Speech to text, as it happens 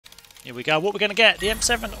Here we go. What we're going to get? The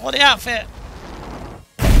M7 or the outfit?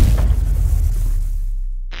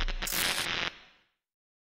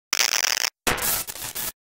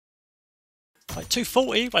 Like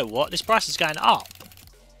 240? Wait, what? This price is going up.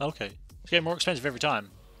 Okay. It's getting more expensive every time.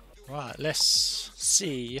 Right, let's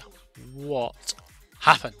see what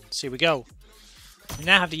happens. Here we go. We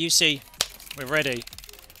now have the UC. We're ready.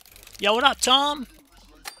 Yo, what up, Tom?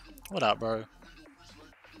 What up, bro?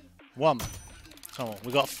 One. Come on,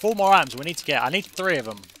 we got 4 more items we need to get. I need 3 of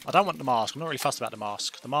them. I don't want the mask. I'm not really fussed about the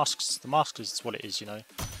mask. The mask is what it is, you know.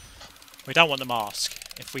 We don't want the mask.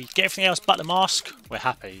 If we get everything else but the mask, we're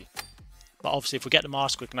happy. But obviously, if we get the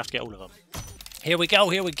mask, we're gonna have to get all of them. Here we go.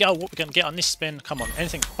 Here we go. What we're gonna get on this spin? Come on,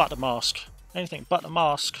 anything but the mask. Anything but the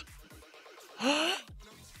mask. Oh,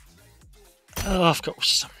 of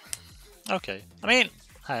course. Okay. I mean,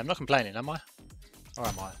 hey, I'm not complaining, am I? Or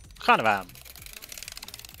am I? I kind of am.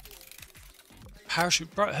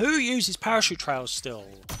 Parachute, bro. Who uses parachute trails still?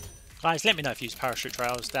 Guys, let me know if you use parachute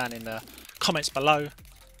trails down in the comments below.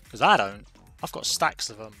 Because I don't. I've got stacks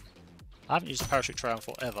of them. I haven't used a parachute trail in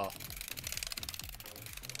forever.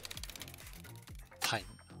 Pain.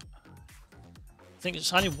 I think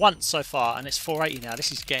it's only once so far, and it's 480 now.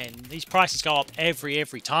 This is getting... These prices go up every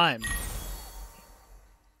time.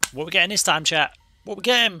 What we getting this time, chat? What we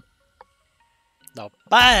getting? No,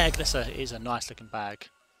 bag! It is a nice looking bag.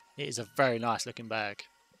 It is a very nice looking bag.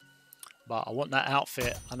 But I want that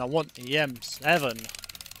outfit, and I want the M7.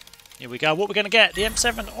 Here we go. What we're going to get? The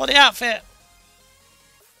M7 or the outfit?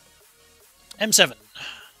 M7.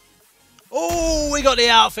 Oh, we got the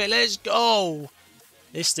outfit. Let's go.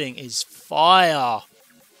 This thing is fire.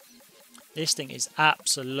 This thing is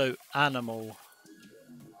absolute animal.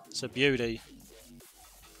 It's a beauty.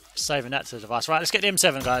 Saving that to the device. Right, let's get the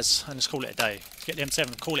M7, guys, and let's call it a day. Let's get the M7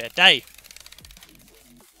 and call it a day.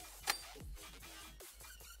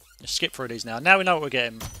 Let's skip through these now. Now we know what we're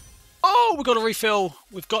getting. Oh, we've got to refill.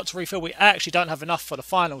 We've got to refill. We actually don't have enough for the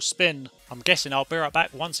final spin. I'm guessing I'll be right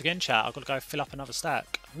back once again, chat. I've got to go fill up another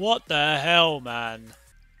stack. What the hell, man?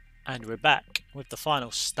 And we're back with the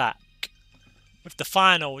final stack. With the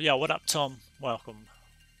final... Yo, what up, Tom? Welcome.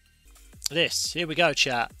 This. Here we go,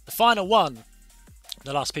 chat. The final one.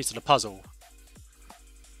 The last piece of the puzzle.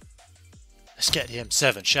 Let's get the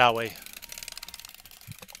M7, shall we?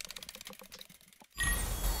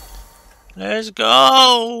 Let's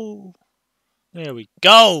go! There we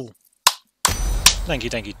go! Thank you,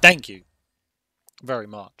 thank you, thank you very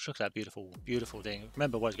much. Look at that beautiful, beautiful thing.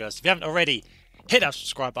 Remember, boys and girls, if you haven't already, hit that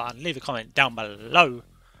subscribe button, leave a comment down below,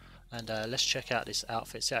 and let's check out this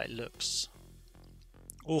outfit, see how it looks.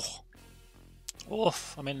 Oh,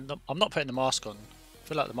 oof. I mean, I'm not putting the mask on. I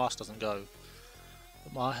feel like the mask doesn't go.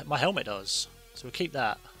 But my helmet does. So we'll keep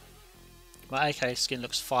that. My AK skin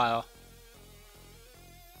looks fire.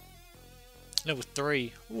 Level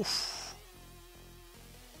 3. Oof.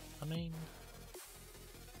 I mean...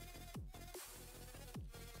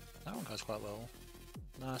 That one goes quite well.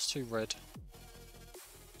 No, it's too red.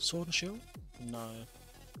 Sword and shield? No.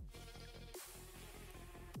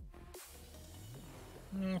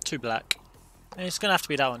 Too black. And it's going to have to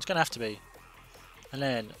be that one. It's going to have to be. And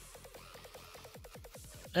then...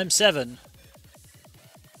 M7.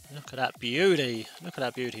 Look at that beauty. Look at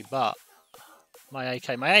that beauty. But... My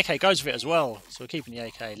AK goes with it as well. So we're keeping the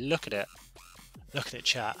AK. Look at it. Look at it,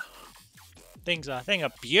 chat. Things are a thing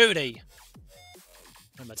of beauty.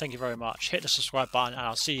 Remember, thank you very much. Hit the subscribe button and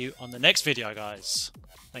I'll see you on the next video, guys.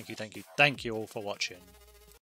 Thank you all for watching.